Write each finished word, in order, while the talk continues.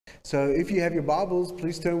So if you have your Bibles,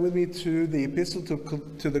 please turn with me to the epistle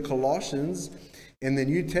to the Colossians in the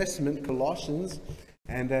New Testament, Colossians.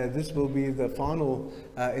 And this will be the final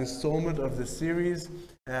installment of the series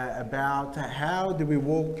about how do we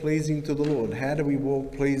walk pleasing to the Lord? How do we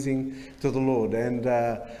walk pleasing to the Lord? And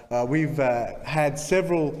we've had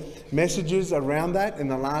several messages around that in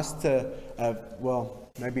the last,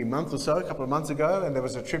 maybe a month or so, a couple of months ago. And there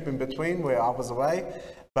was a trip in between where I was away.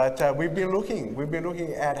 But we've been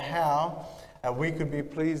looking at how we could be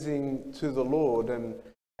pleasing to the Lord.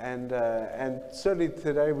 And certainly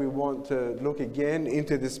today we want to look again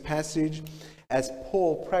into this passage as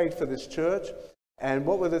Paul prayed for this church. And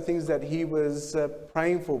what were the things that he was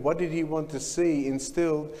praying for? What did he want to see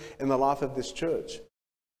instilled in the life of this church?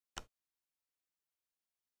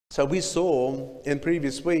 So we saw in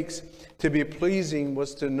previous weeks, to be pleasing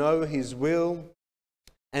was to know his will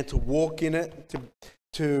and to walk in it,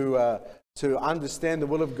 to understand the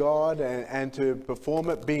will of God and to perform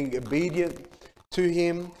it, being obedient to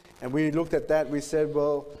him. And we looked at that. We said,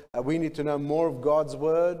 we need to know more of God's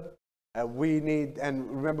word. And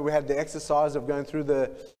remember we had the exercise of going through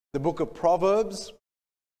the book of Proverbs,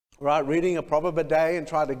 right? Reading a proverb a day and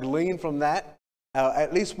try to glean from that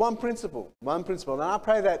at least one principle. And I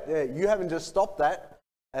pray that you haven't just stopped that.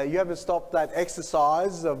 You haven't stopped that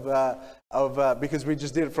exercise because we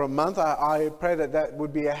just did it for a month. I pray that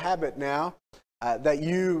would be a habit now, that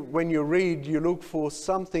you, when you read, you look for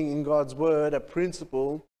something in God's word, a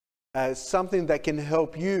principle, something that can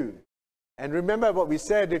help you. And remember what we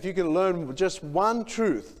said, if you can learn just one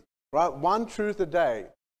truth, right? One truth a day,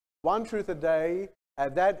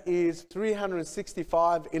 that is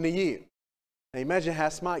 365 in a year. Now imagine how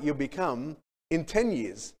smart you'll become in 10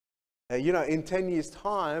 years. In 10 years'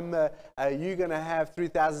 time, you're going to have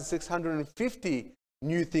 3,650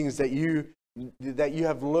 new things that you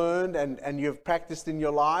have learned and you have practiced in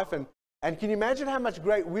your life. And can you imagine how much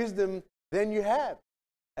great wisdom then you have?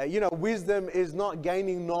 Wisdom is not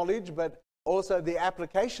gaining knowledge, but also the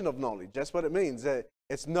application of knowledge. That's what it means.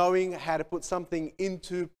 It's knowing how to put something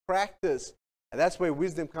into practice. And that's where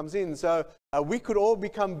wisdom comes in. So we could all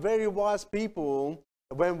become very wise people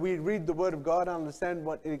when we read the Word of God and understand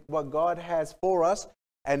what God has for us.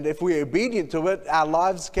 And if we're obedient to it, our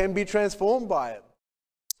lives can be transformed by it.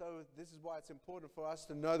 So this is why it's important for us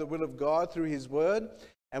to know the will of God through His Word.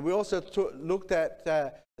 And we also looked at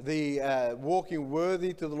the walking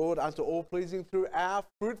worthy to the Lord unto all pleasing through our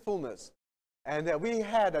fruitfulness. And we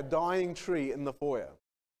had a dying tree in the foyer.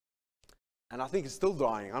 And I think it's still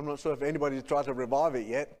dying. I'm not sure if anybody's tried to revive it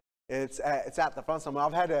yet. It's out the front somewhere.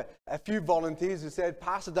 I've had a few volunteers who said,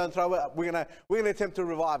 "Pastor, don't throw it. We're gonna attempt to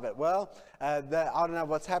revive it." Well, I don't know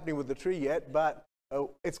what's happening with the tree yet, but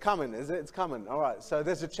it's coming, is it? It's coming. All right. So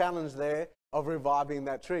there's a challenge there of reviving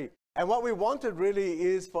that tree. And what we wanted really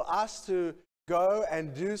is for us to go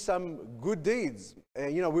and do some good deeds.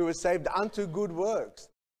 We were saved unto good works.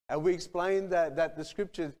 And we explained that the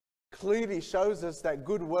scripture clearly shows us that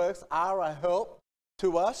good works are a help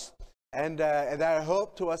to us, and they're a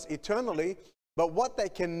help to us eternally. But what they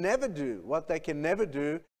can never do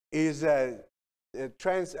is to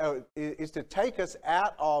take us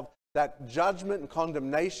out of that judgment and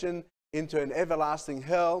condemnation into an everlasting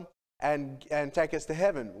hell and take us to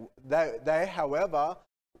heaven. They, however,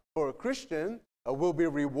 for a Christian, will be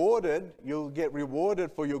rewarded. You'll get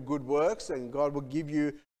rewarded for your good works, and God will give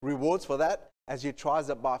you rewards for that as He tries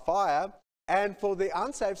it by fire. And for the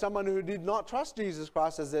unsaved, someone who did not trust Jesus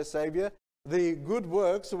Christ as their Savior, the good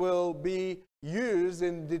works will be used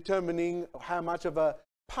in determining how much of a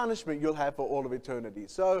punishment you'll have for all of eternity.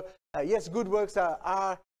 So, yes, good works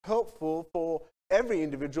are helpful for every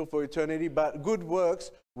individual for eternity, but good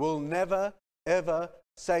works will never, ever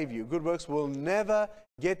save you. Good works will never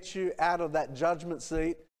get you out of that judgment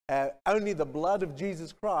seat. Only the blood of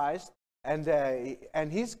Jesus Christ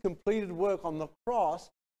and His completed work on the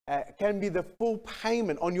cross can be the full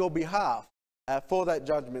payment on your behalf for that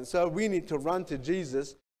judgment. So we need to run to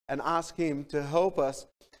Jesus and ask Him to help us.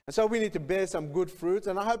 And so we need to bear some good fruits.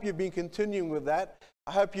 And I hope you've been continuing with that.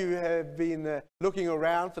 I hope you have been looking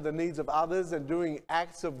around for the needs of others and doing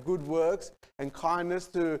acts of good works and kindness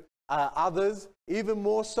to others, even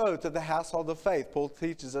more so to the household of faith. Paul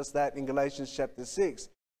teaches us that in Galatians chapter 6.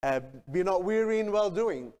 Be not weary in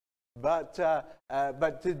well-doing, but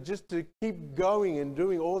to keep going and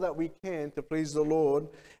doing all that we can to please the Lord,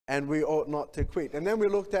 and we ought not to quit. And then we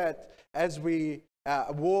looked at, as we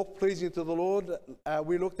walk pleasing to the Lord,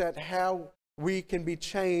 we looked at how we can be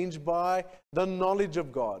changed by the knowledge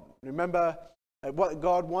of God. Remember, what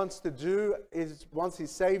God wants to do is, once He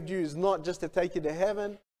saved you, is not just to take you to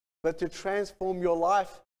heaven, but to transform your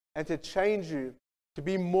life and to change you to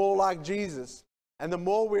be more like Jesus. And the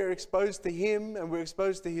more we're exposed to Him and we're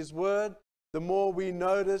exposed to His Word, the more we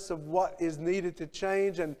notice of what is needed to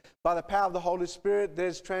change. And by the power of the Holy Spirit,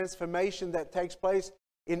 there's transformation that takes place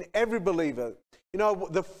in every believer. You know,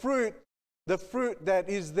 the fruit that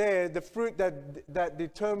is there, the fruit that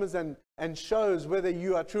determines and shows whether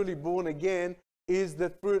you are truly born again, is the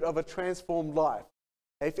fruit of a transformed life.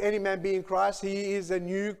 If any man be in Christ, he is a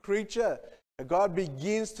new creature. God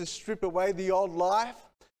begins to strip away the old life.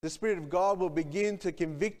 The Spirit of God will begin to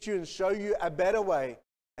convict you and show you a better way,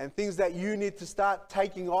 and things that you need to start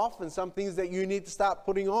taking off, and some things that you need to start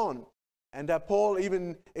putting on. And Paul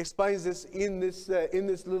even explains this in this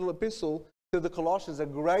little epistle to the Colossians, a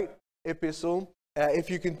great epistle. If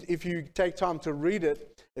you take time to read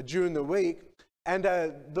it during the week, and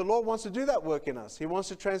the Lord wants to do that work in us. He wants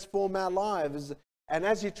to transform our lives, and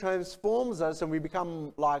as He transforms us and we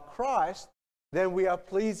become like Christ, then we are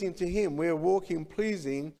pleasing to Him. We are walking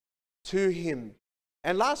pleasing to Him.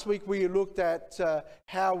 And last week we looked at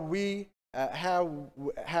how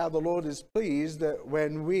the Lord is pleased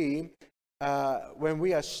when we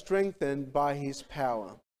are strengthened by His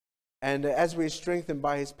power. And as we're strengthened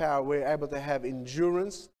by His power, we're able to have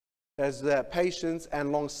endurance, as patience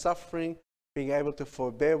and long suffering, being able to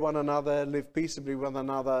forbear one another, live peaceably with one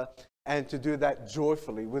another, and to do that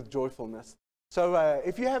joyfully, with joyfulness. So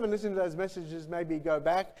if you haven't listened to those messages, maybe go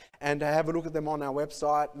back and have a look at them on our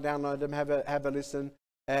website, download them, have a listen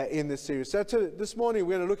in this series. So this morning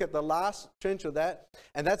we're going to look at the last trench of that,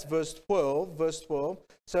 and that's verse 12. Verse 12.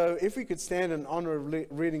 So if we could stand in honor of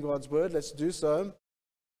reading God's Word, let's do so.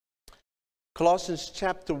 Colossians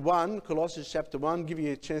chapter 1. Give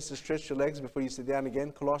you a chance to stretch your legs before you sit down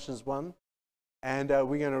again. Colossians 1. And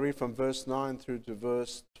we're going to read from verse 9 through to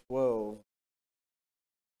verse 12.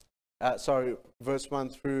 Verse 1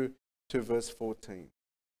 through to verse 14.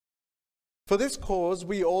 For this cause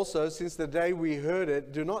we also, since the day we heard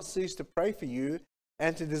it, do not cease to pray for you,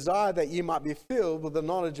 and to desire that ye might be filled with the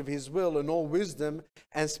knowledge of His will and all wisdom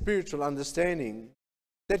and spiritual understanding,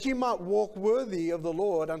 that ye might walk worthy of the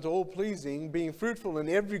Lord unto all pleasing, being fruitful in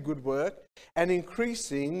every good work, and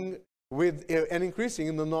increasing in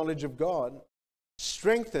the knowledge of God,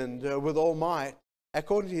 strengthened with all might,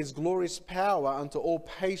 according to His glorious power, unto all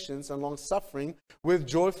patience and long suffering with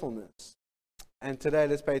joyfulness. And today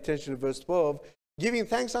let's pay attention to verse 12. Giving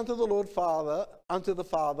thanks unto the Lord Father, unto the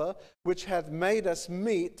Father, which hath made us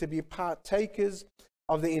meet to be partakers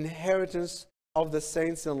of the inheritance of the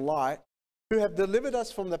saints in light, who have delivered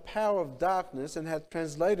us from the power of darkness, and hath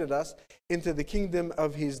translated us into the kingdom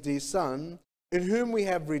of His dear Son, in whom we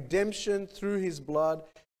have redemption through His blood,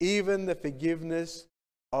 even the forgiveness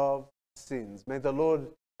of sins. May the Lord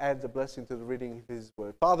add the blessing to the reading of His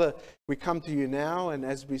Word. Father, we come to You now, and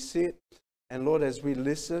as we sit, and Lord, as we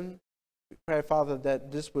listen, we pray, Father,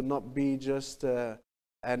 that this would not be just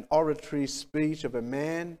an oratory speech of a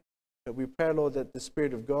man, but we pray, Lord, that the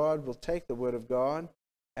Spirit of God will take the Word of God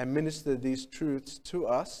and minister these truths to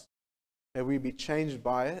us, that we be changed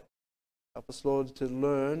by it. Help us, Lord, to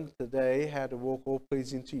learn today how to walk all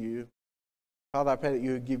pleasing to You. Father, I pray that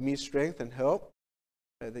You would give me strength and help,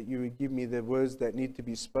 that You would give me the words that need to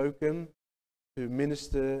be spoken to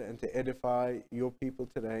minister and to edify Your people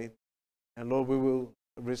today. And Lord, we will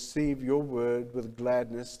receive Your word with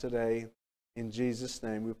gladness today. In Jesus'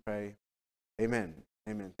 name we pray. Amen.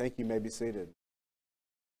 Amen. Thank you. You may be seated.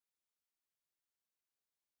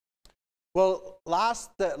 Well,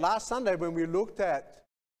 last Sunday when we looked at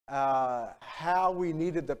how we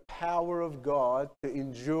needed the power of God to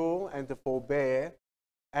endure and to forbear,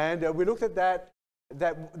 and we looked at that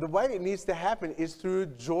the way it needs to happen is through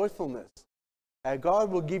joyfulness. God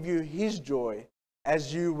will give you His joy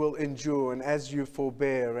as you will endure and as you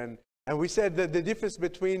forbear. And we said that the difference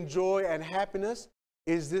between joy and happiness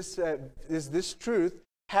is this truth.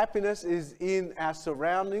 Happiness is in our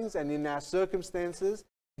surroundings and in our circumstances,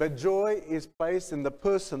 but joy is placed in the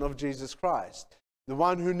person of Jesus Christ, the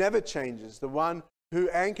one who never changes, the one who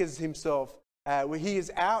anchors Himself. He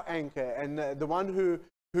is our anchor, and the one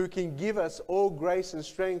who can give us all grace and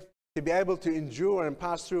strength to be able to endure and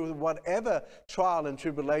pass through whatever trial and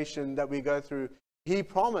tribulation that we go through. He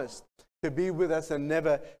promised to be with us and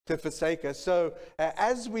never to forsake us. So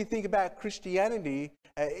as we think about Christianity,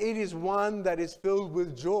 it is one that is filled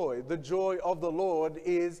with joy. The joy of the Lord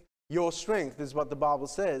is your strength, is what the Bible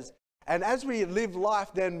says. And as we live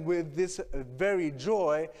life then with this very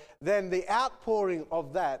joy, then the outpouring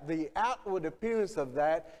of that, the outward appearance of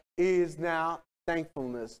that, is now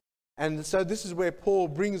thankfulness. And so this is where Paul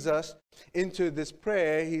brings us into this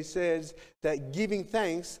prayer. He says that giving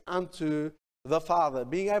thanks unto the Father,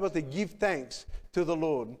 being able to give thanks to the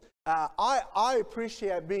Lord. I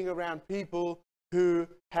appreciate being around people who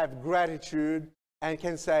have gratitude and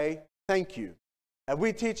can say thank you.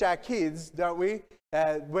 We teach our kids, don't we,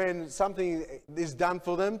 when something is done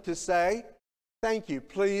for them, to say thank you,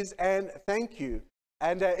 please, and thank you.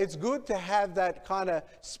 And it's good to have that kind of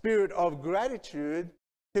spirit of gratitude,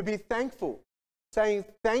 to be thankful, saying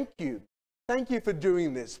thank you. Thank you for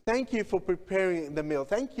doing this. Thank you for preparing the meal.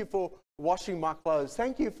 Thank you for washing my clothes.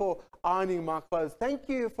 Thank you for ironing my clothes. Thank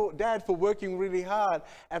you, for Dad, for working really hard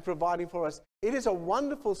and providing for us. It is a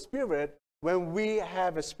wonderful spirit when we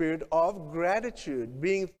have a spirit of gratitude,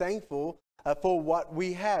 being thankful for what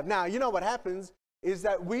we have. Now, you know what happens is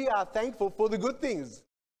that we are thankful for the good things.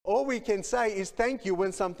 All we can say is thank you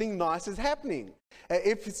when something nice is happening.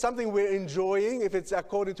 If it's something we're enjoying, if it's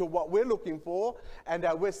according to what we're looking for and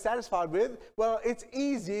we're satisfied with, well, it's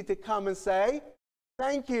easy to come and say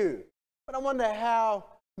thank you. But I wonder how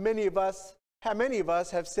many of us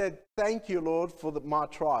have said thank you, Lord, for my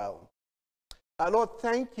trial. Lord,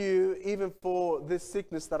 thank you even for this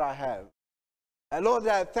sickness that I have. Lord,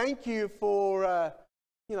 thank you for,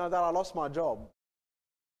 that I lost my job.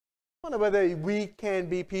 I wonder whether we can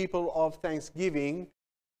be people of thanksgiving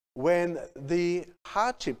when the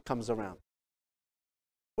hardship comes around,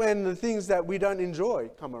 when the things that we don't enjoy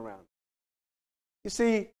come around. You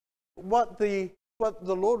see, what the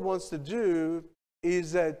Lord wants to do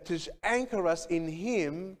is to anchor us in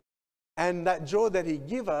Him, and that joy that He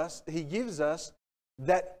gives us,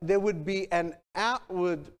 that there would be an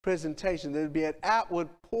outward presentation, there would be an outward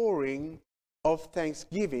pouring of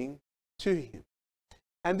thanksgiving to Him.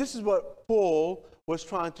 And this is what Paul was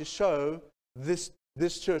trying to show this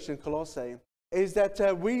church in Colossae, is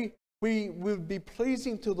that we will be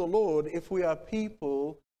pleasing to the Lord if we are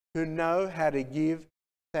people who know how to give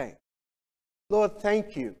thanks. Lord,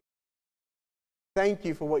 thank you. Thank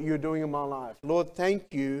you for what you're doing in my life. Lord,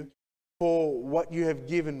 thank you for what you have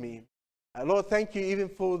given me. Lord, thank you even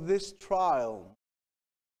for this trial.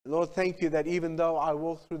 Lord, thank you that even though I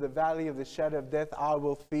walk through the valley of the shadow of death, I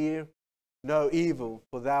will fear no evil,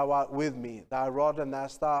 for thou art with me. Thy rod and thy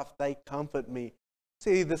staff, they comfort me.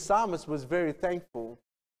 See, the psalmist was very thankful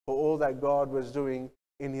for all that God was doing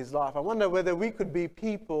in his life. I wonder whether we could be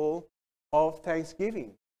people of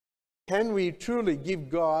thanksgiving. Can we truly give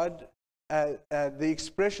God the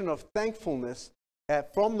expression of thankfulness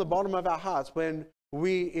from the bottom of our hearts when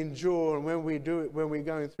we endure and when we do it, when we're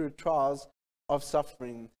going through trials of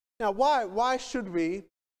suffering? Now, why should we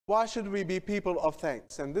be people of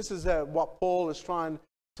thanks? And this is what Paul is trying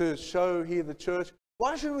to show here, the church.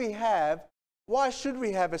 Why should we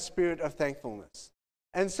have a spirit of thankfulness?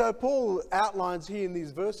 And so Paul outlines here in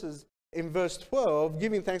these verses, in verse 12,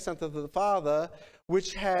 giving thanks unto the Father,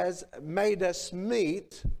 which has made us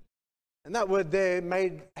meet. And that word there,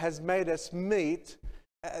 has made us meet.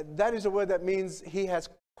 That is a word that means He has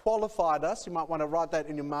qualified us. You might want to write that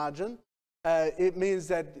in your margin. It means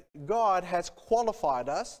that God has qualified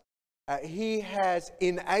us. He has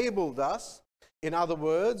enabled us, in other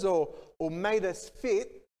words, or made us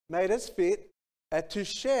fit to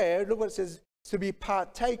share. Look what it says, to be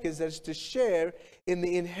partakers, that is to share in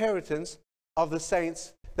the inheritance of the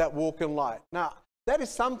saints that walk in light. Now, that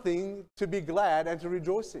is something to be glad and to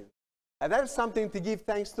rejoice in. And that is something to give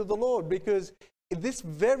thanks to the Lord, because this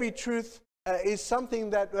very truth is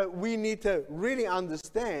something that we need to really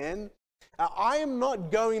understand. I am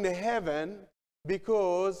not going to heaven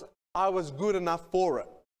because I was good enough for it.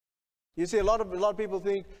 You see, a lot of people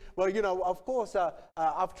think, well, of course,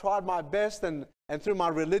 I've tried my best, and through my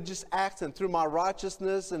religious acts and through my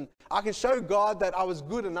righteousness, and I can show God that I was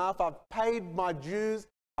good enough. I've paid my dues.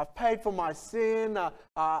 I've paid for my sin.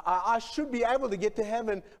 I should be able to get to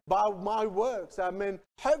heaven by my works. I mean,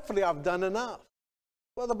 hopefully I've done enough.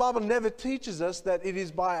 Well, the Bible never teaches us that it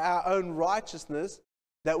is by our own righteousness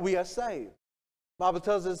that we are saved. The Bible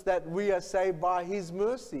tells us that we are saved by His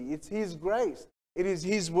mercy. It's His grace. It is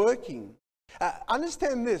His working.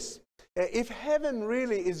 Understand this. If heaven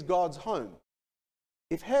really is God's home,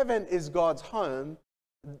 if heaven is God's home,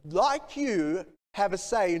 like you have a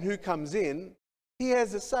say in who comes in, He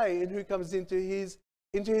has a say in who comes into His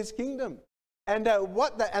kingdom. And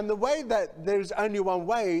the way that there's only one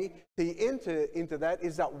way to enter into that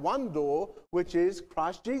is that one door, which is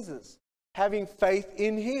Christ Jesus. Having faith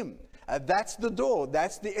in Him. That's the door.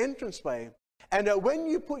 That's the entranceway. And when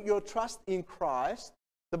you put your trust in Christ,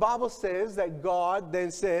 the Bible says that God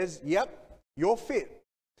then says, yep, you're fit.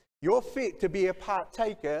 You're fit to be a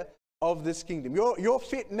partaker of this kingdom. You're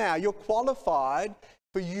fit now. You're qualified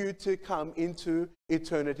for you to come into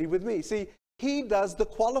eternity with me. See, He does the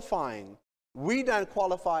qualifying. We don't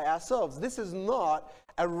qualify ourselves. This is not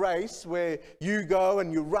a race where you go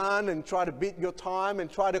and you run and try to beat your time and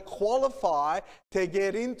try to qualify to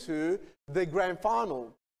get into the grand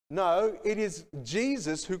final. No, it is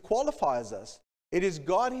Jesus who qualifies us. It is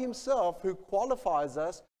God himself who qualifies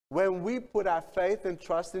us when we put our faith and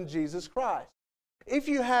trust in Jesus Christ. If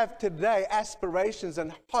you have today aspirations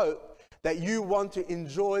and hope that you want to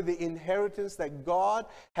enjoy the inheritance that God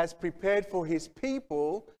has prepared for his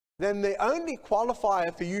people, then the only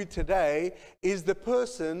qualifier for you today is the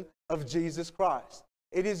person of Jesus Christ.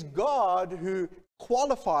 It is God who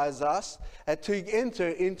qualifies us to enter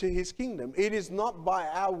into his kingdom. It is not by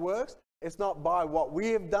our works. It's not by what we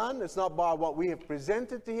have done. It's not by what we have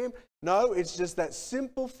presented to him. No, it's just that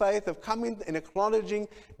simple faith of coming and acknowledging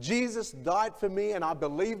Jesus died for me, and I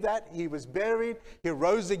believe that. He was buried, he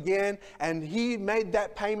rose again, and he made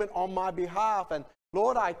that payment on my behalf. And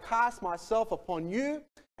Lord, I cast myself upon you,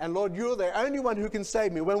 and Lord, you're the only one who can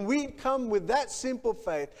save me. When we come with that simple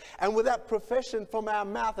faith and with that profession from our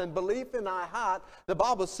mouth and belief in our heart, the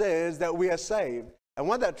Bible says that we are saved. And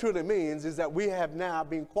what that truly means is that we have now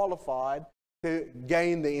been qualified to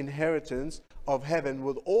gain the inheritance of heaven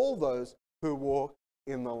with all those who walk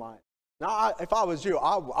in the light. Now, if I was you,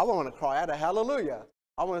 I want to cry out a hallelujah.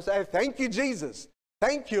 I want to say, thank you, Jesus.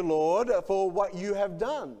 Thank you, Lord, for what you have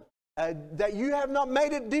done, that you have not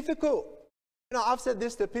made it difficult. You know, I've said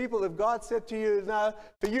this to people. If God said to you, no,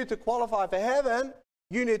 for you to qualify for heaven,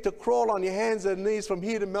 you need to crawl on your hands and knees from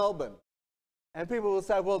here to Melbourne. And people will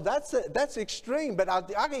say, well, that's extreme, but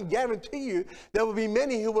I can guarantee you there will be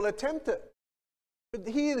many who will attempt it. But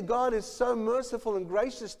here, God is so merciful and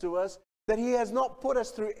gracious to us that he has not put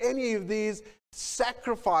us through any of these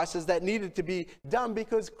sacrifices that needed to be done,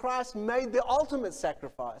 because Christ made the ultimate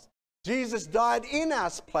sacrifice. Jesus died in our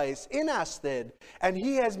place, in our stead, and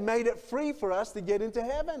he has made it free for us to get into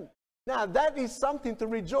heaven. Now, that is something to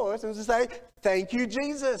rejoice and to say, thank you,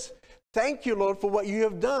 Jesus. Thank you, Lord, for what you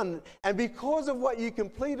have done. And because of what you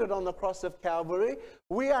completed on the cross of Calvary,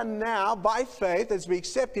 we are now, by faith, as we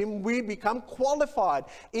accept him, we become qualified,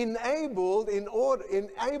 enabled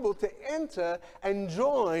to enter and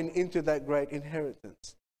join into that great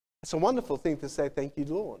inheritance. It's a wonderful thing to say, thank you,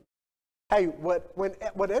 Lord. Hey,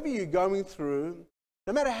 whatever you're going through,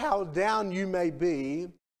 no matter how down you may be,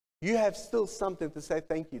 you have still something to say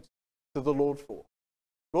thank you to the Lord for.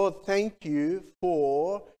 Lord, thank you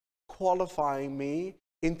for qualifying me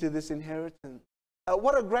into this inheritance.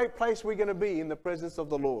 What a great place we're going to be in the presence of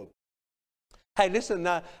the Lord. Hey, listen,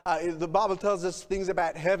 the Bible tells us things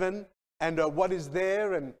about heaven and what is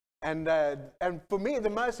there. And for me, the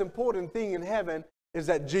most important thing in heaven is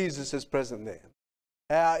that Jesus is present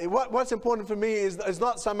there. What's important for me is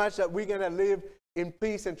not so much that we're going to live in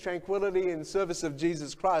peace and tranquility in service of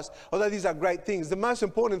Jesus Christ, although these are great things. The most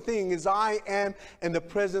important thing is I am in the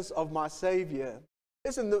presence of my Savior.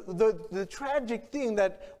 Listen, the tragic thing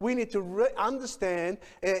that we need to understand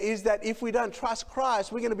is that if we don't trust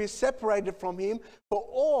Christ, we're going to be separated from him for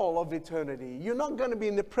all of eternity. You're not going to be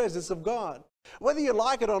in the presence of God. Whether you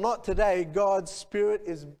like it or not today, God's Spirit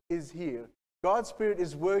is here. God's Spirit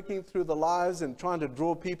is working through the lives and trying to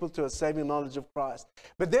draw people to a saving knowledge of Christ.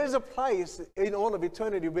 But there's a place in all of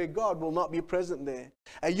eternity where God will not be present there.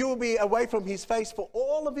 And you will be away from his face for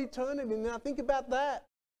all of eternity. Now think about that.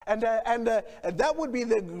 And that would be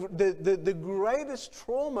the greatest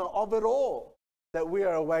trauma of it all, that we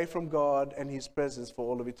are away from God and his presence for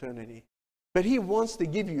all of eternity. But he wants to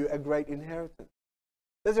give you a great inheritance.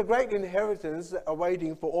 There's a great inheritance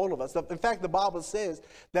awaiting for all of us. In fact, the Bible says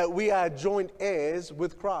that we are joint heirs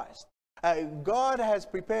with Christ. God has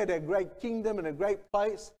prepared a great kingdom and a great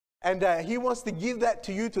place, and he wants to give that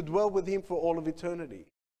to you to dwell with him for all of eternity.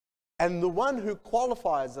 And the one who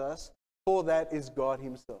qualifies us for that is God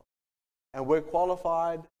himself. And we're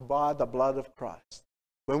qualified by the blood of Christ.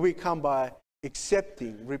 When we come by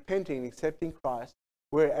repenting, accepting Christ,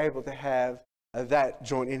 we're able to have that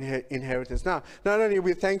joint inheritance. Now, not only are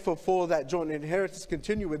we thankful for that joint inheritance,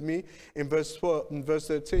 continue with me in verse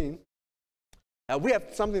 13. We have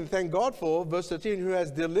something to thank God for. Verse 13, who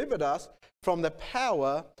has delivered us from the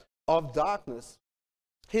power of darkness.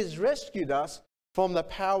 He's rescued us from the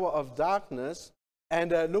power of darkness.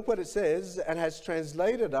 And look what it says, and has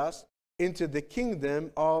translated us into the kingdom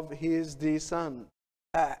of his dear Son.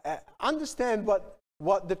 Understand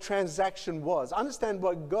what the transaction was. Understand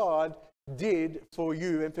what God did for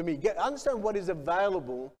you and for me. Understand what is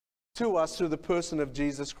available to us through the person of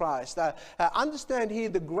Jesus Christ. Understand here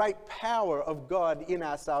the great power of God in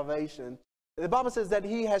our salvation. The Bible says that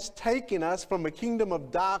he has taken us from a kingdom of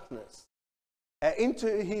darkness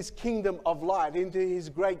into his kingdom of light, into his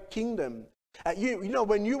great kingdom. You know,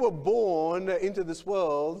 when you were born into this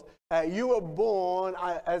world, you were born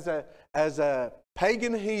as a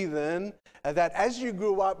pagan heathen, that as you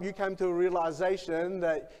grew up, you came to a realization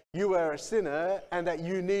that you were a sinner and that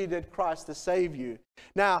you needed Christ to save you.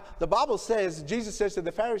 Now, the Bible says, Jesus says to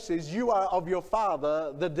the Pharisees, you are of your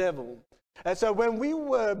father, the devil. And so when we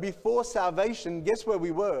were before salvation, guess where we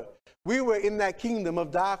were? We were in that kingdom of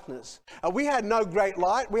darkness. We had no great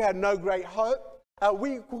light. We had no great hope.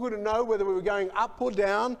 We couldn't know whether we were going up or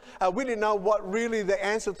down. We didn't know what really the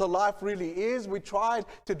answer to life really is. We tried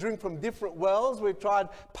to drink from different wells. We tried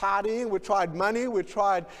partying. We tried money. We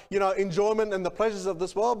tried, enjoyment and the pleasures of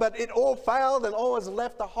this world. But it all failed and always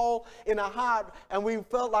left a hole in our heart. And we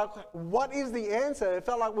felt like, what is the answer? It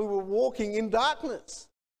felt like we were walking in darkness.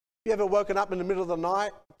 You ever woken up in the middle of the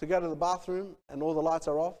night to go to the bathroom and all the lights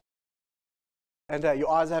are off? And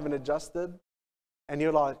your eyes haven't adjusted? And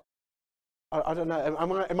you're like, I don't know,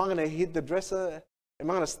 am I going to hit the dresser?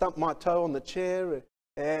 Am I going to stump my toe on the chair?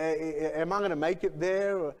 Am I going to make it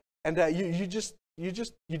there? And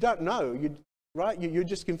you don't know, right? You're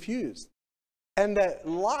just confused. And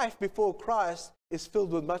life before Christ is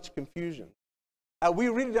filled with much confusion. We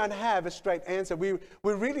really don't have a straight answer. We're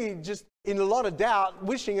really just in a lot of doubt,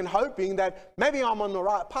 wishing and hoping that maybe I'm on the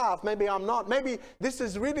right path, maybe I'm not. Maybe this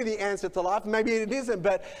is really the answer to life, maybe it isn't.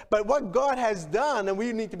 But what God has done, and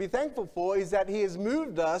we need to be thankful for, is that He has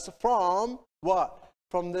moved us from what?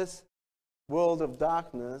 From this world of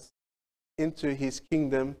darkness into His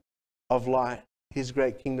kingdom of light, His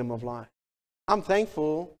great kingdom of light. I'm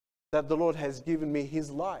thankful that the Lord has given me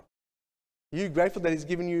His light. Are you grateful that He's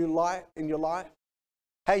given you light in your life?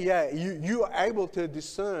 Hey, yeah, you are able to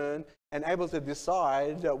discern and able to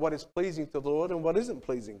decide what is pleasing to the Lord and what isn't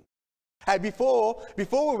pleasing. Hey, before we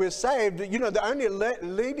were saved, the only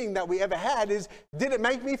leading that we ever had is, did it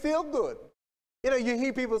make me feel good? You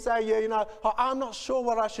hear people say, oh, I'm not sure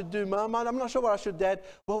what I should do, Mom. I'm not sure what I should, Dad.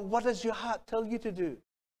 Well, what does your heart tell you to do?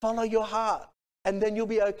 Follow your heart, and then you'll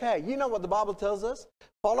be okay. You know what the Bible tells us?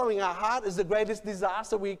 Following our heart is the greatest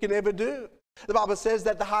disaster we can ever do. The Bible says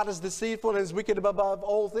that the heart is deceitful and is wicked above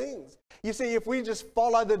all things. You see, if we just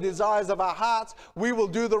follow the desires of our hearts, we will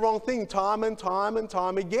do the wrong thing time and time and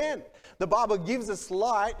time again. The Bible gives us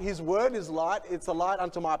light. His word is light. It's a light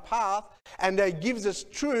unto my path. And it gives us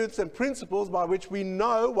truths and principles by which we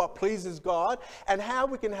know what pleases God and how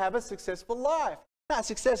we can have a successful life. Now,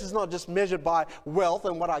 success is not just measured by wealth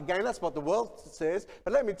and what I gain. That's what the world says.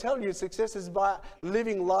 But let me tell you, success is by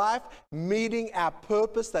living life, meeting our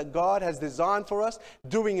purpose that God has designed for us,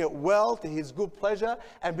 doing it well to His good pleasure,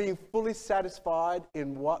 and being fully satisfied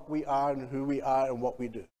in what we are and who we are and what we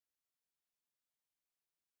do.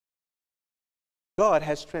 God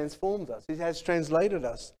has transformed us. He has translated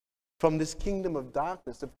us from this kingdom of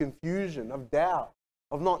darkness, of confusion, of doubt,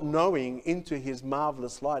 of not knowing, into His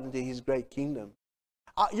marvelous light, into His great kingdom.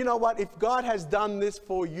 You know what? If God has done this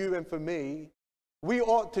for you and for me, we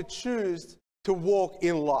ought to choose to walk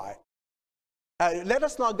in light. Let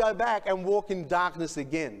us not go back and walk in darkness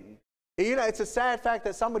again. It's a sad fact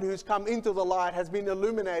that somebody who's come into the light, has been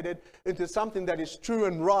illuminated into something that is true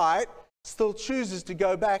and right, still chooses to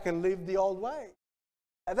go back and live the old way.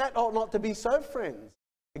 And that ought not to be so, friends.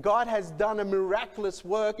 God has done a miraculous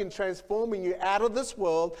work in transforming you out of this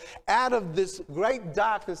world, out of this great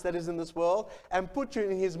darkness that is in this world, and put you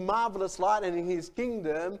in His marvelous light and in His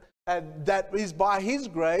kingdom that is by His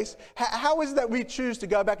grace. How is it that we choose to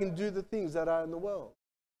go back and do the things that are in the world?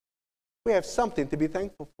 We have something to be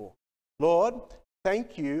thankful for. Lord,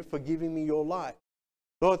 thank you for giving me your light.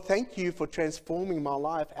 Lord, thank you for transforming my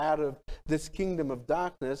life out of this kingdom of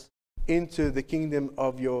darkness into the kingdom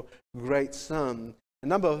of your great Son.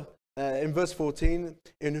 In verse 14,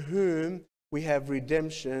 in whom we have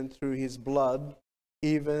redemption through His blood,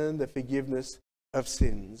 even the forgiveness of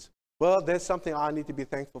sins. Well, there's something I need to be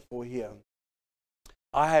thankful for here.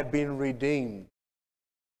 I have been redeemed.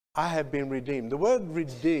 I have been redeemed. The word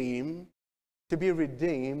redeem, to be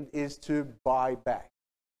redeemed, is to buy back.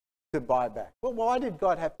 To buy back. Well, why did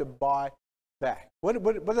God have to buy back? What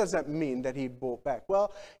does that mean that He bought back?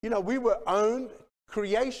 Well, we were owned.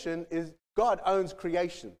 God owns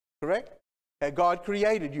creation, correct? God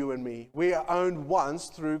created you and me. We are owned once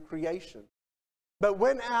through creation. But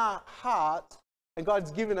when our heart, and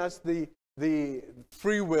God's given us the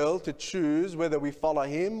free will to choose whether we follow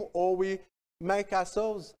Him or we make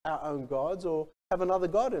ourselves our own gods or have another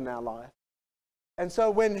God in our life. And so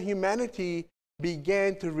when humanity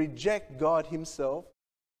began to reject God Himself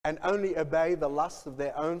and only obey the lusts of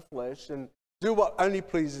their own flesh and do what only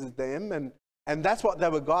pleases them, and that's what they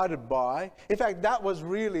were guided by. In fact, that was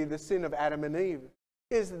really the sin of Adam and Eve.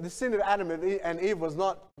 The sin of Adam and Eve was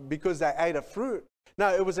not because they ate a fruit.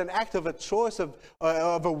 No, it was an act of a choice of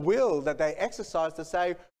a will that they exercised to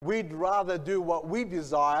say, we'd rather do what we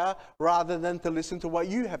desire rather than to listen to what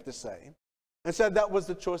you have to say. And so that was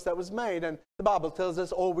the choice that was made. And the Bible tells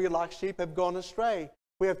us all we like sheep have gone astray.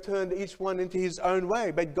 We have turned each one into his own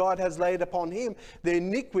way, but God has laid upon him the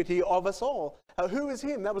iniquity of us all. Who is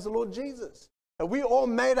him? That was the Lord Jesus. We all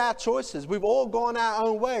made our choices. We've all gone our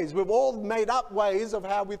own ways. We've all made up ways of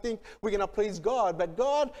how we think we're going to please God. But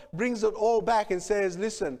God brings it all back and says,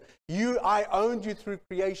 listen, I owned you through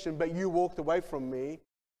creation, but you walked away from me.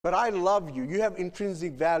 But I love you. You have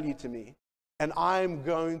intrinsic value to me. And I'm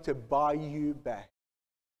going to buy you back.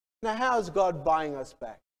 Now, how is God buying us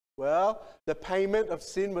back? Well, the payment of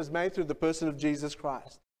sin was made through the person of Jesus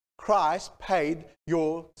Christ. Christ paid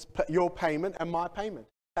your payment and my payment.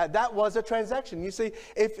 That was a transaction. You see,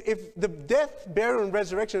 if the death, burial, and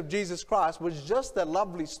resurrection of Jesus Christ was just a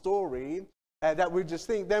lovely story that we just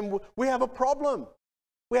think, then we have a problem.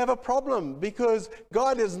 We have a problem because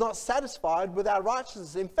God is not satisfied with our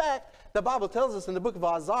righteousness. In fact, the Bible tells us in the book of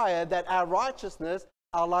Isaiah that our righteousness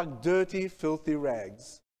are like dirty, filthy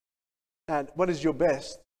rags. And what is your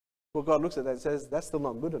best? Well, God looks at that and says, that's still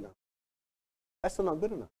not good enough. That's still not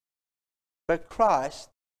good enough. But Christ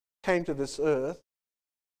came to this earth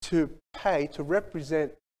to pay, to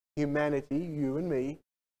represent humanity, you and me,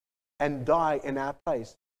 and die in our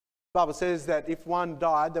place. The Bible says that if one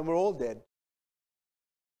died, then we're all dead.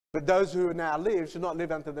 But those who now live should not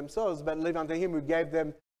live unto themselves, but live unto him who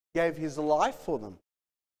gave his life for them.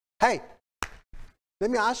 Hey, let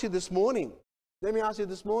me ask you this morning.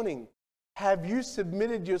 Have you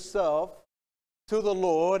submitted yourself to the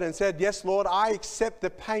Lord and said, yes, Lord, I accept the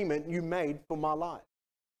payment you made for my life?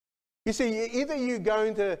 You see, either you're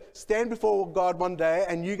going to stand before God one day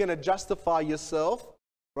and you're going to justify yourself,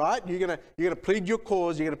 right? You're going to plead your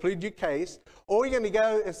cause, you're going to plead your case, or you're going to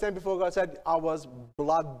go and stand before God and say, I was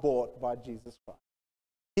blood bought by Jesus Christ.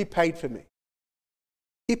 He paid for me.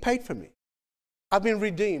 He paid for me. I've been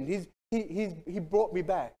redeemed. He brought me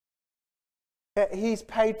back. He's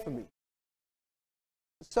paid for me.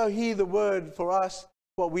 So here the word for us,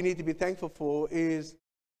 what we need to be thankful for is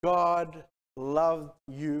God loved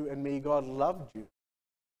you and me. God loved you.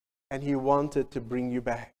 And he wanted to bring you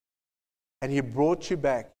back. And he brought you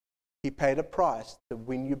back. He paid a price to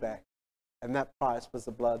win you back. And that price was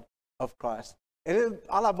the blood of Christ. And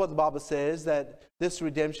I love what the Bible says, that this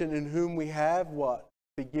redemption in whom we have what?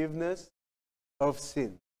 Forgiveness of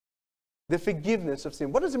sin. The forgiveness of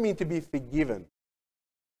sin. What does it mean to be forgiven?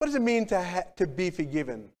 What does it mean to be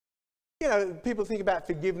forgiven? You know, people think about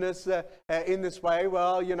forgiveness in this way.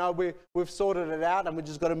 Well, you know, we've sorted it out and we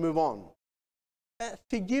just got to move on.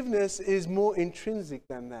 Forgiveness is more intrinsic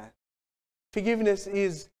than that. Forgiveness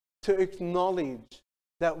is to acknowledge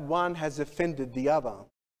that one has offended the other.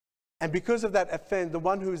 And because of that offense, the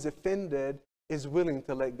one who is offended is willing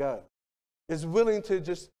to let go. Is willing to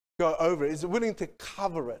just go over it. Is willing to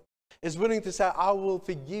cover it. Is willing to say, I will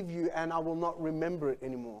forgive you and I will not remember it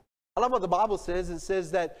anymore. I love what the Bible says. It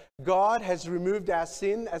says that God has removed our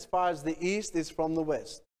sin as far as the east is from the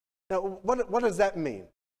west. Now, what does that mean?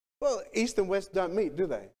 Well, east and west don't meet, do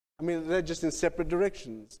they? I mean, they're just in separate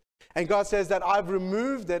directions. And God says that I've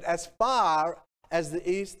removed it as far as the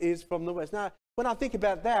east is from the west. Now, when I think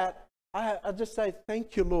about that, I just say,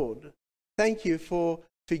 thank you, Lord. Thank you for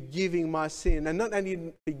forgiving my sin. And not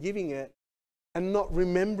only forgiving it, and not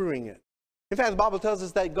remembering it. In fact, the Bible tells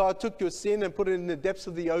us that God took your sin and put it in the depths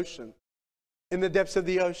of the ocean. In the depths of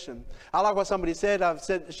the ocean. I like what somebody said. I've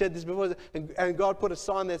shared this before. And God put a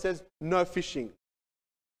sign that says, no fishing.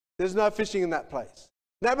 There's no fishing in that place.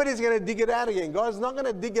 Nobody's going to dig it out again. God's not going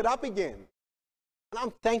to dig it up again. And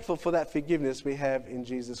I'm thankful for that forgiveness we have in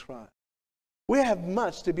Jesus Christ. We have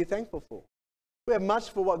much to be thankful for. We have much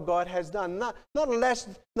for what God has done. We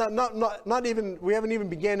haven't even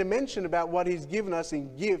began to mention about what he's given us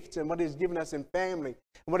in gifts and what he's given us in family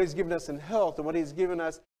and what he's given us in health and what he's given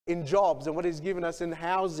us in jobs and what he's given us in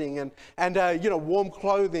housing and warm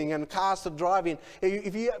clothing and cars to drive in.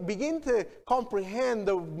 If you begin to comprehend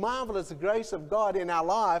the marvelous grace of God in our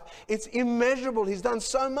life, it's immeasurable. He's done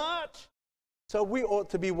so much. So we ought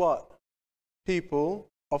to be what? People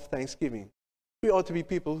of thanksgiving. We ought to be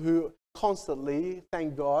people who constantly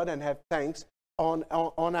thank God and have thanks on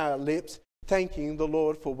our lips, thanking the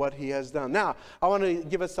Lord for what he has done. Now, I want to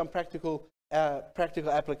give us some practical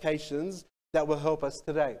applications that will help us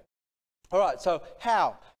today. All right, so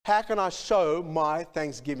how can I show my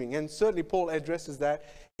thanksgiving? And certainly Paul addresses that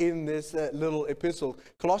in this little epistle.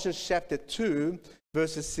 Colossians chapter 2,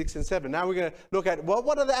 verses 6 and 7. Now we're going to look at, well,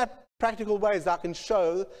 what are the practical ways I can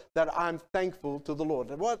show that I'm thankful to the Lord.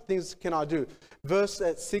 And what things can I do? Verse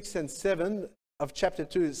 6 and 7 of chapter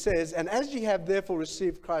 2, it says, "And as ye have therefore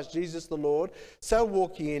received Christ Jesus the Lord, so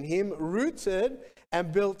walk ye in him, rooted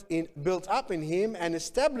and built up in him, and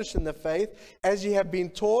established in the faith, as ye have been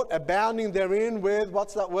taught, abounding therein with,"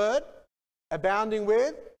 what's that word? Abounding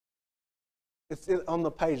with? It's on the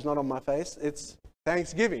page, not on my face. It's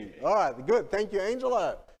thanksgiving. All right, good. Thank you,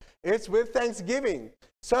 Angelo. It's with thanksgiving.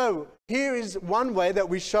 So here is one way that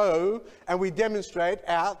we show and we demonstrate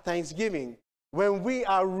our thanksgiving. When we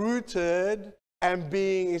are rooted and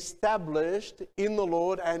being established in the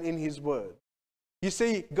Lord and in his word. You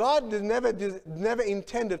see, God never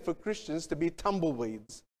intended for Christians to be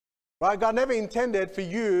tumbleweeds. Right? God never intended for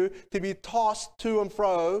you to be tossed to and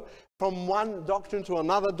fro from one doctrine to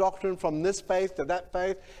another doctrine, from this faith to that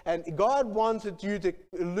faith. And God wanted you to,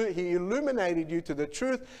 he illuminated you to the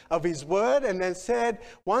truth of his word, and then said,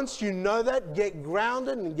 once you know that, get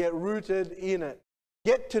grounded and get rooted in it.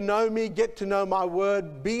 Get to know me, get to know my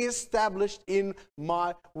word, be established in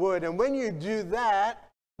my word. And when you do that,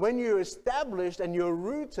 when you're established and you're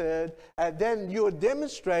rooted, then you're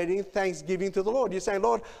demonstrating thanksgiving to the Lord. You're saying,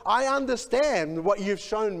 Lord, I understand what you've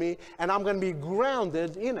shown me, and I'm going to be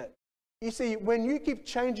grounded in it. You see, when you keep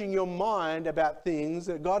changing your mind about things,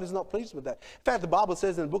 God is not pleased with that. In fact, the Bible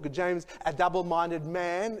says in the book of James, a double-minded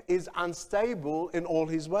man is unstable in all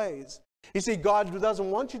his ways. You see, God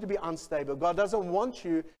doesn't want you to be unstable. God doesn't want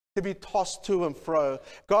you to be tossed to and fro.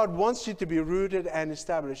 God wants you to be rooted and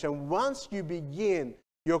established. And once you begin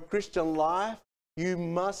your Christian life, you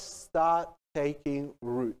must start taking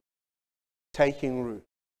root. Taking root.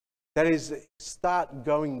 That is, start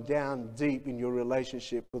going down deep in your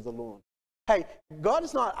relationship with the Lord. Hey, God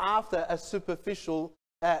is not after a superficial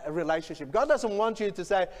relationship. God doesn't want you to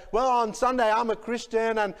say, well, on Sunday I'm a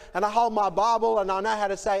Christian and I hold my Bible and I know how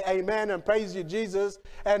to say amen and praise you, Jesus.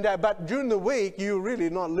 But during the week, you're really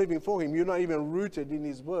not living for him. You're not even rooted in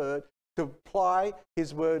his word to apply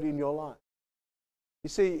his word in your life. You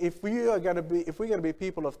see, if we're going to be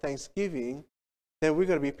people of thanksgiving, then we're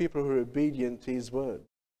going to be people who are obedient to his word.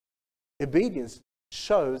 Obedience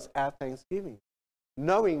shows our thanksgiving.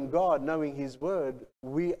 Knowing God, knowing his word,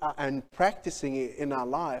 and practicing it in our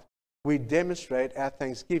life, we demonstrate our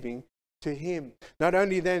thanksgiving to him. Not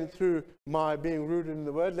only then through my being rooted in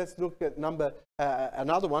the word, let's look at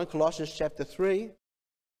another one, Colossians chapter 3.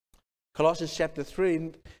 Colossians chapter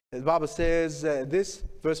 3, the Bible says this,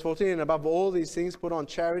 verse 14, above all these things put on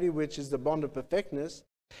charity, which is the bond of perfectness,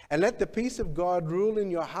 and let the peace of God rule in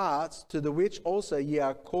your hearts, to the which also ye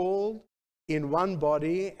are called in one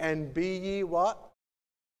body, and be ye what?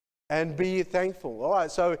 And be ye thankful. All right,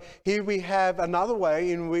 so here we have another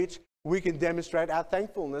way in which we can demonstrate our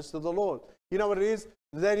thankfulness to the Lord. You know what it is?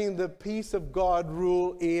 Letting the peace of God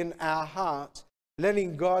rule in our hearts.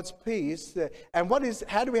 Letting God's peace. And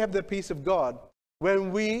how do we have the peace of God?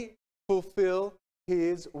 When we fulfill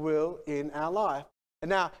his will in our life. And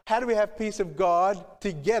now, how do we have peace of God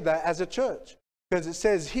together as a church? Because it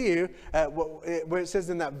says here, where it says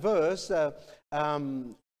in that verse,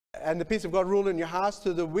 and the peace of God rule in your hearts,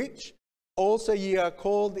 to the which also ye are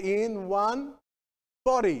called in one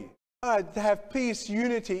body. To have peace,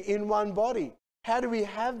 unity in one body. How do we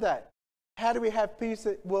have that? How do we have peace?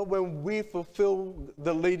 Well, when we fulfill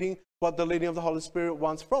what the leading of the Holy Spirit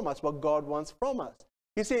wants from us, what God wants from us.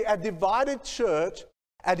 You see, a divided church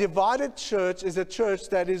is a church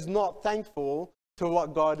that is not thankful to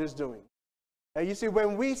what God is doing. You see,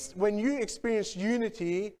 when you experience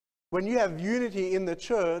unity, when you have unity in the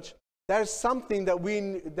church, that is something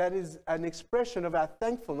that is an expression of our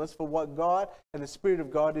thankfulness for what God and the Spirit of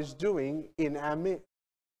God is doing in our midst.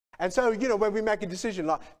 And so, when we make a decision,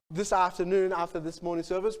 like this afternoon after this morning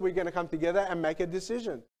service, we're going to come together and make a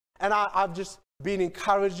decision. And I've just been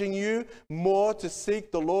encouraging you more to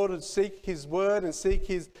seek the Lord and seek his word and seek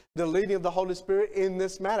the leading of the Holy Spirit in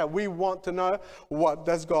this matter. We want to know, what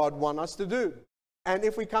does God want us to do? And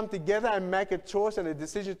if we come together and make a choice and a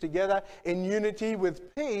decision together in unity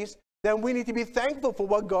with peace, then we need to be thankful for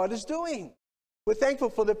what God is doing. We're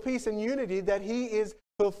thankful for the peace and unity that he is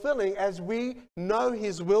fulfilling as we know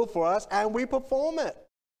his will for us and we perform it.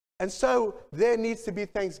 And so there needs to be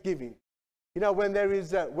thanksgiving. When there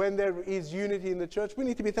is unity in the church, we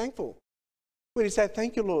need to be thankful. We need to say,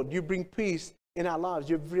 thank you, Lord. You bring peace in our lives.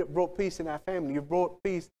 You've brought peace in our family. You've brought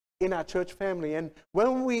peace in our church family. And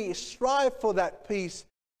when we strive for that peace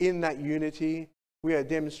in that unity, we are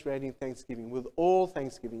demonstrating thanksgiving with all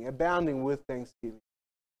thanksgiving, abounding with thanksgiving.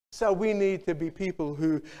 So we need to be people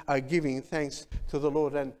who are giving thanks to the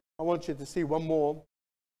Lord. And I want you to see one more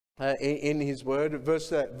in his word,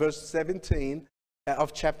 verse 17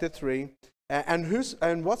 of chapter 3.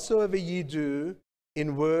 And whatsoever ye do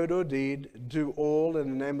in word or deed, do all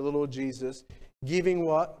in the name of the Lord Jesus, giving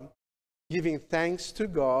what? Giving thanks to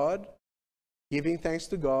God,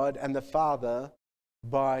 and the Father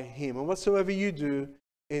by him. And whatsoever you do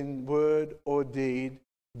in word or deed,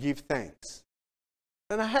 give thanks.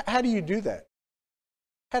 And how do you do that?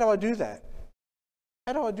 How do I do that?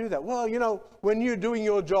 How do I do that? Well, when you're doing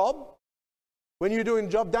your job,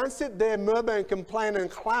 don't sit there, murmur and complain and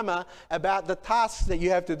clamor about the tasks that you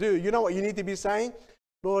have to do. You know what you need to be saying?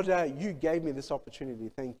 Lord, you gave me this opportunity.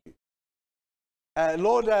 Thank you.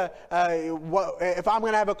 Lord, if I'm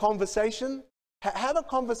going to have a conversation, have a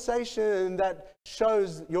conversation that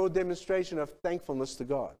shows your demonstration of thankfulness to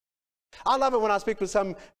God. I love it when I speak with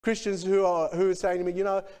some Christians who are saying to me,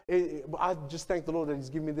 I just thank the Lord that He's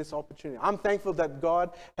given me this opportunity. I'm thankful that God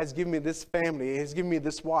has given me this family, has given me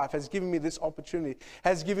this wife, has given me this opportunity,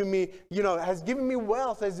 has given me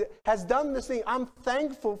wealth, has done this thing. I'm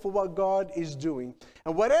thankful for what God is doing.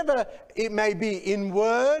 And whatever it may be, in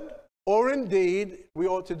word or in deed, we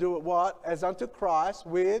ought to do it what? As unto Christ,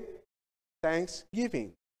 with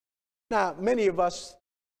thanksgiving. Now, many of us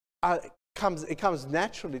it comes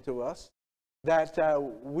naturally to us that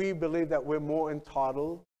we believe that we're more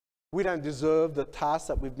entitled. We don't deserve the task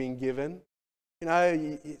that we've been given.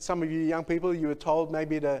 Some of you young people, you were told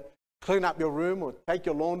maybe to clean up your room or take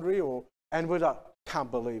your laundry, and we're like, can't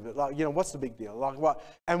believe it. Like, what's the big deal? Like what?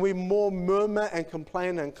 And we more murmur and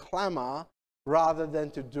complain and clamor rather than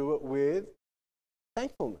to do it with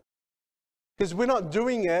thankfulness. Because we're not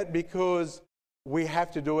doing it because we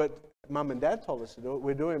have to do it. Mum and Dad told us to do it.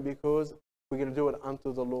 We're doing it because we're going to do it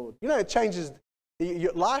unto the Lord. It changes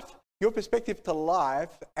your life, your perspective to life,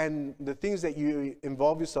 and the things that you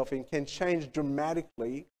involve yourself in can change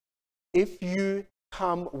dramatically if you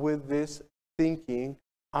come with this thinking,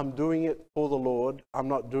 I'm doing it for the Lord. I'm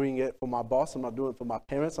not doing it for my boss. I'm not doing it for my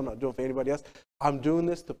parents. I'm not doing it for anybody else. I'm doing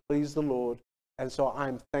this to please the Lord, and so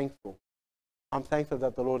I'm thankful. I'm thankful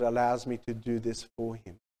that the Lord allows me to do this for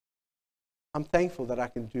Him. I'm thankful that I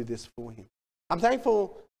can do this for Him. I'm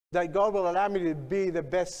thankful that God will allow me to be the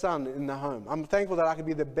best son in the home. I'm thankful that I can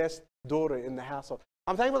be the best daughter in the household.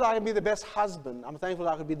 I'm thankful that I can be the best husband. I'm thankful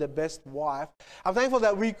that I can be the best wife. I'm thankful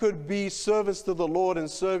that we could be servants to the Lord and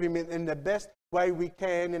serve Him in the best way we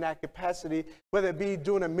can in our capacity, whether it be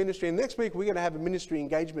doing a ministry. And next week, we're going to have a ministry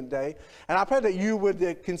engagement day. And I pray that you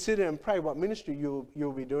would consider and pray what ministry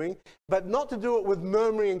you'll be doing, but not to do it with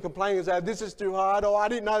murmuring and complaining and say, this is too hard, or I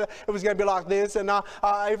didn't know that it was going to be like this, and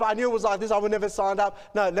if I knew it was like this, I would never signed up.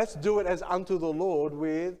 No, let's do it as unto the Lord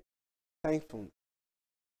with thankfulness.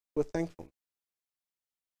 With thankfulness.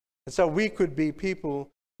 And so we could be people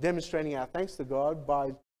demonstrating our thanks to God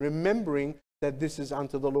by remembering that this is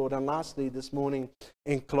unto the Lord. And lastly, this morning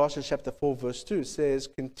in Colossians chapter 4, verse 2 says,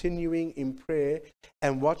 continuing in prayer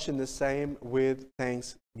and watching the same with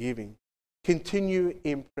thanksgiving. Continue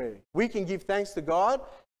in prayer. We can give thanks to God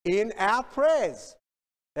in our prayers.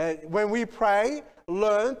 When we pray,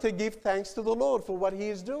 learn to give thanks to the Lord for what He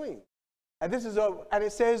is doing. And and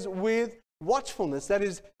it says with watchfulness, that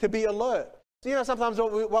is to be alert. So, sometimes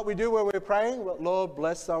what we do when we're praying, Lord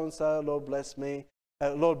bless so-and-so, Lord bless me.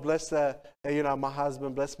 Lord bless my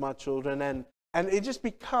husband, bless my children, and it just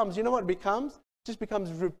becomes, you know what it becomes? It just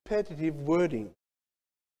becomes repetitive wording.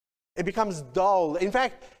 It becomes dull. In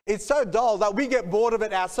fact, it's so dull that we get bored of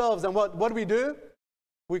it ourselves. And what do?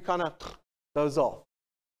 We kind of doze off,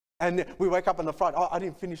 and we wake up on the Friday. Oh, I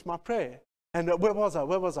didn't finish my prayer. And where was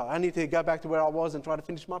I? I need to go back to where I was and try to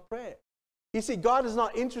finish my prayer. You see, God is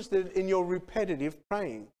not interested in your repetitive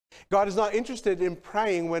praying. God is not interested in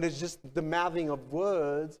praying when it's just the mouthing of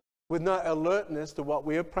words with no alertness to what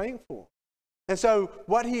we are praying for. And so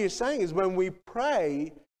what He is saying is when we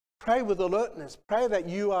pray, pray with alertness. Pray that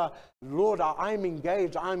you are, Lord, I'm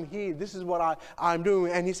engaged, I'm here, this is what I'm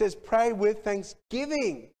doing. And He says pray with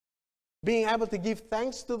thanksgiving, being able to give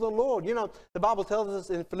thanks to the Lord. The Bible tells us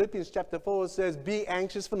in Philippians chapter 4, it says, be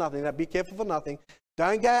anxious for nothing, be careful for nothing.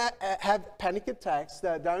 Don't have panic attacks.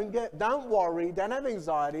 Don't worry. Don't have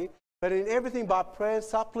anxiety. But in everything by prayer,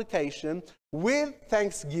 supplication, with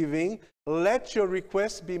thanksgiving, let your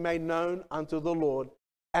requests be made known unto the Lord.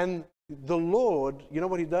 And the Lord, you know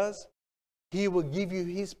what He does? He will give you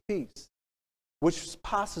His peace, which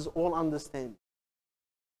passes all understanding.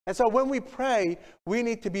 And so when we pray, we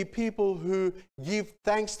need to be people who give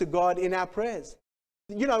thanks to God in our prayers.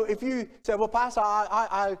 If you say, well, Pastor,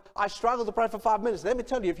 I struggle to pray for 5 minutes. Let me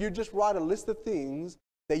tell you, if you just write a list of things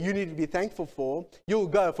that you need to be thankful for, you'll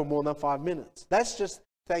go for more than 5 minutes. That's just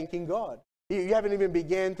thanking God. You haven't even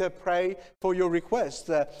begun to pray for your requests.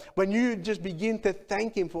 When you just begin to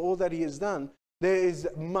thank Him for all that He has done, there is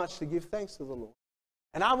much to give thanks to the Lord.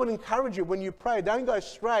 And I would encourage you, when you pray, don't go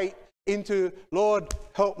straight into, Lord,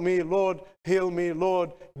 help me, Lord, heal me,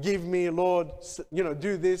 Lord, give me, Lord,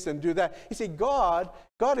 do this and do that. You see, God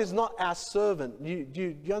is not our servant.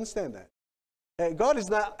 Do you understand that? God is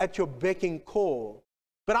not at your beck and call.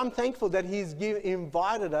 But I'm thankful that He's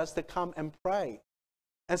invited us to come and pray.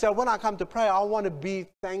 And so when I come to pray, I want to be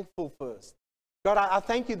thankful first. God, I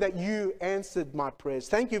thank you that you answered my prayers.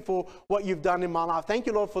 Thank you for what you've done in my life. Thank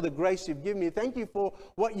you, Lord, for the grace you've given me. Thank you for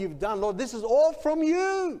what you've done. Lord, this is all from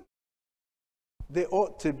you. There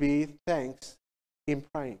ought to be thanks in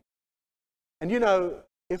praying. And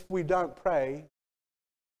if we don't pray,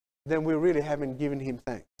 then we really haven't given Him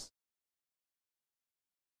thanks.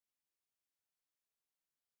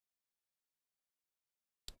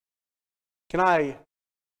 Can I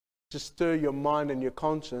just stir your mind and your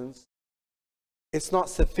conscience? It's not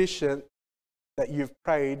sufficient that you've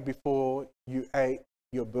prayed before you ate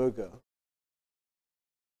your burger.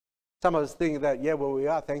 Some of us think that, we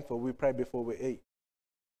are thankful. We pray before we eat.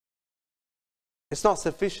 It's not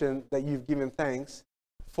sufficient that you've given thanks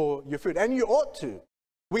for your food. And you ought to.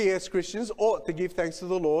 We as Christians ought to give thanks to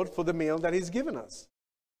the Lord for the meal that He's given us.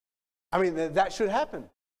 I mean, that should happen.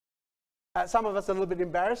 Some of us are a little bit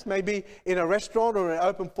embarrassed, maybe in a restaurant or an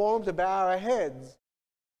open forum, to bow our heads.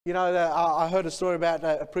 I heard a story about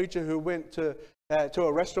a preacher who went to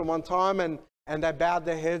a restaurant one time and they bowed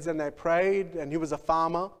their heads and they prayed, and he was a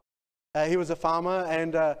farmer.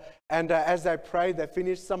 And as they prayed, they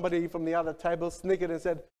finished, somebody from the other table snickered and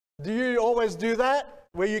said, "Do you always do that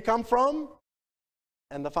where you come from?"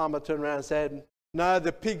 And the farmer turned around and said, "No,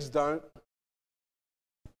 the pigs don't."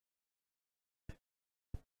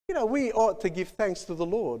 We ought to give thanks to the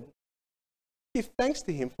Lord. Give thanks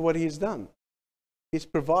to Him for what He has done. He's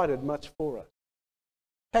provided much for us.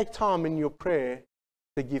 Take time in your prayer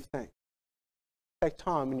to give thanks. Take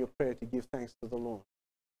time in your prayer to give thanks to the Lord.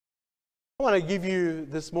 I want to give you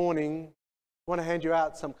this morning, I want to hand you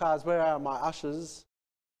out some cards. Where are my ushers?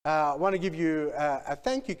 I want to give you a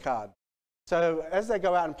thank you card. So as they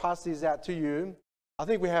go out and pass these out to you, I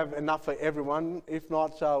think we have enough for everyone. If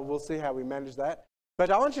not, we'll see how we manage that. But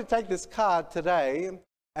I want you to take this card today,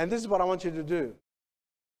 and this is what I want you to do.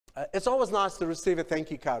 It's always nice to receive a thank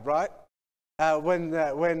you card, right?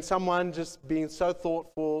 When someone, just being so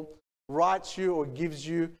thoughtful, writes you or gives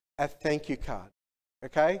you a thank you card,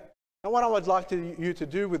 okay? And what I would like you to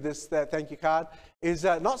do with this thank you card is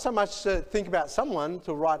not so much think about someone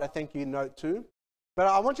to write a thank you note to, but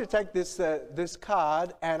I want you to take this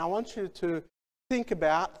card and I want you to think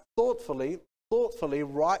about, thoughtfully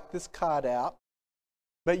write this card out,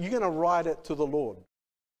 but you're going to write it to the Lord.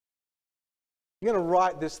 You're going to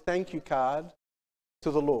write this thank you card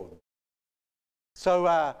to the Lord.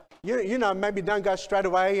 So, maybe don't go straight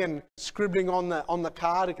away and scribbling on the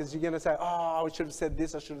card, because you're going to say, "Oh, I should have said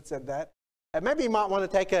this, I should have said that." And maybe you might want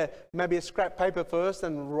to take maybe a scrap paper first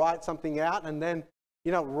and write something out, and then,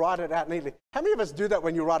 write it out neatly. How many of us do that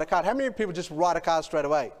when you write a card? How many people just write a card straight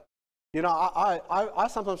away? I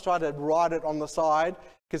sometimes try to write it on the side,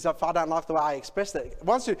 because if I don't like the way I express it,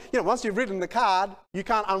 once you've written the card, you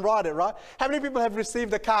can't unwrite it, right? How many people have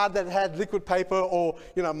received a card that had liquid paper or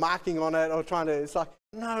marking on it, or it's like,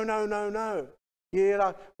 no.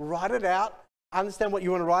 Write it out, understand what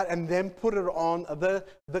you want to write, and then put it on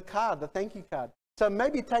the card, the thank you card. So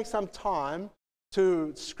maybe take some time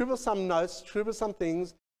to scribble some notes, scribble some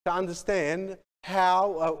things to understand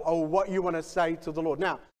how or what you want to say to the Lord.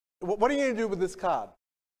 Now, what are you going to do with this card?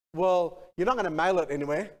 Well, you're not going to mail it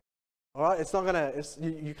anywhere, all right? It's not going to,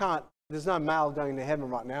 you can't, there's no mail going to heaven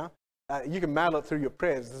right now. You can mail it through your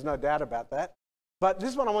prayers, there's no doubt about that. But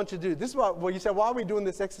this is what I want you to do. This is what you say, "Why are we doing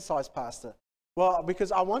this exercise, Pastor?" Well,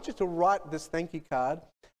 because I want you to write this thank you card,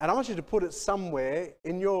 and I want you to put it somewhere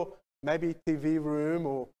in your maybe TV room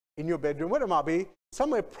or in your bedroom, whatever it might be,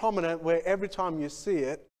 somewhere prominent where every time you see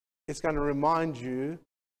it, it's going to remind you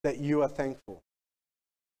that you are thankful.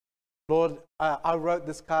 Lord, I wrote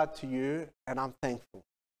this card to you, and I'm thankful.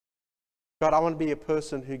 God, I want to be a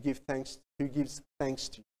person who gives thanks to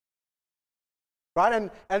you. Right?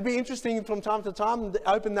 And it'd be interesting from time to time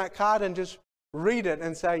to open that card and just read it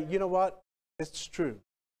and say, "You know what? It's true.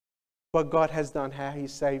 What God has done, how He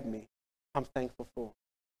saved me, I'm thankful for.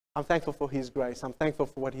 I'm thankful for His grace. I'm thankful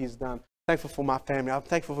for what He's done. I'm thankful for my family. I'm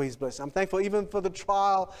thankful for His blessing. I'm thankful even for the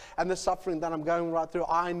trial and the suffering that I'm going right through.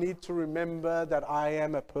 I need to remember that I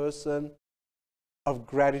am a person of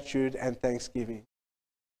gratitude and thanksgiving."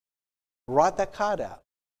 Write that card out.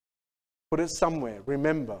 Put it somewhere.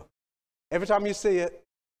 Remember. Every time you see it,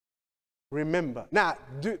 remember. Now,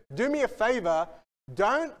 do me a favor.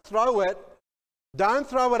 Don't throw it Don't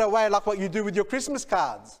throw it away like what you do with your Christmas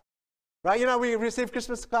cards. Right? You know, we receive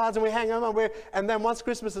Christmas cards and we hang them, and then once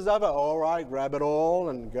Christmas is over, all right, grab it all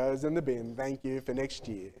and goes in the bin. Thank you for next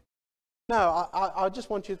year. No, I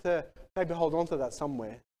just want you to maybe hold on to that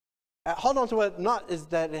somewhere. Hold on to it, not is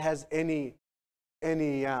that it has any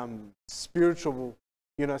spiritual,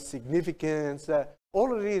 significance.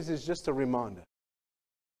 All it is just a reminder.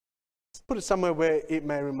 Just put it somewhere where it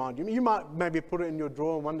may remind you. You might maybe put it in your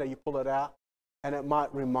drawer and one day you pull it out and it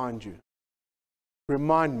might remind you.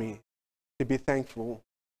 Remind me to be thankful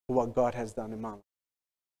for what God has done in my life.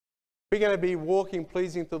 We're going to be walking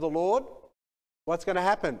pleasing to the Lord. What's going to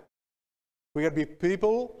happen? We're going to be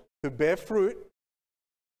people who bear fruit.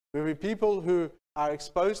 We're going to be people who are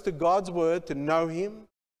exposed to God's word to know Him.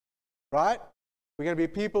 Right? We're going to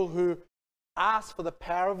be people who ask for the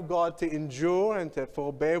power of God to endure and to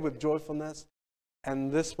forbear with joyfulness.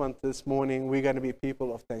 And this morning, we're going to be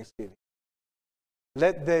people of thanksgiving.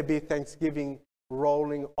 Let there be thanksgiving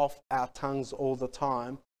rolling off our tongues all the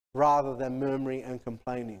time rather than murmuring and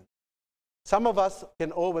complaining. Some of us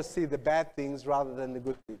can always see the bad things rather than the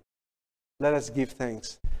good things. Let us give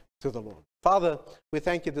thanks to the Lord. Father, we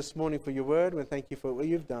thank you this morning for your word. We thank you for what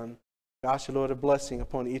you've done. We ask you, Lord, a blessing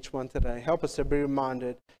upon each one today. Help us to be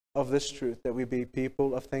reminded of this truth, that we be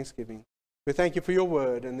people of thanksgiving. We thank you for your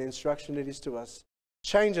word and the instruction it is to us.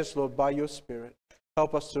 Change us, Lord, by your Spirit.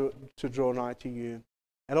 Help us to draw nigh to you.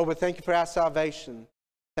 And Lord, we thank you for our salvation.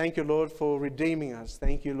 Thank you, Lord, for redeeming us.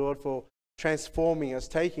 Thank you, Lord, for transforming us,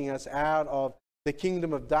 taking us out of the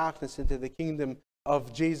kingdom of darkness into the kingdom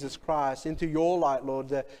of Jesus Christ, into your light,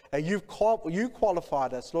 Lord. You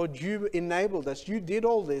qualified us, Lord. You enabled us. You did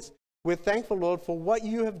all this. We're thankful, Lord, for what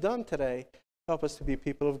you have done today. Help us to be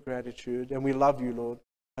people of gratitude. And we love you, Lord,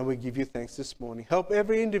 and we give you thanks this morning. Help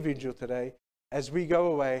every individual today as we go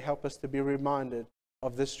away. Help us to be reminded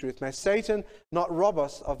of this truth. May Satan not rob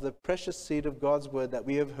us of the precious seed of God's word that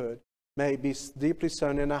we have heard. May it be deeply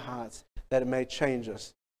sown in our hearts, that it may change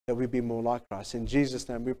us, that we be more like Christ. In Jesus'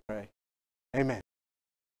 name we pray. Amen.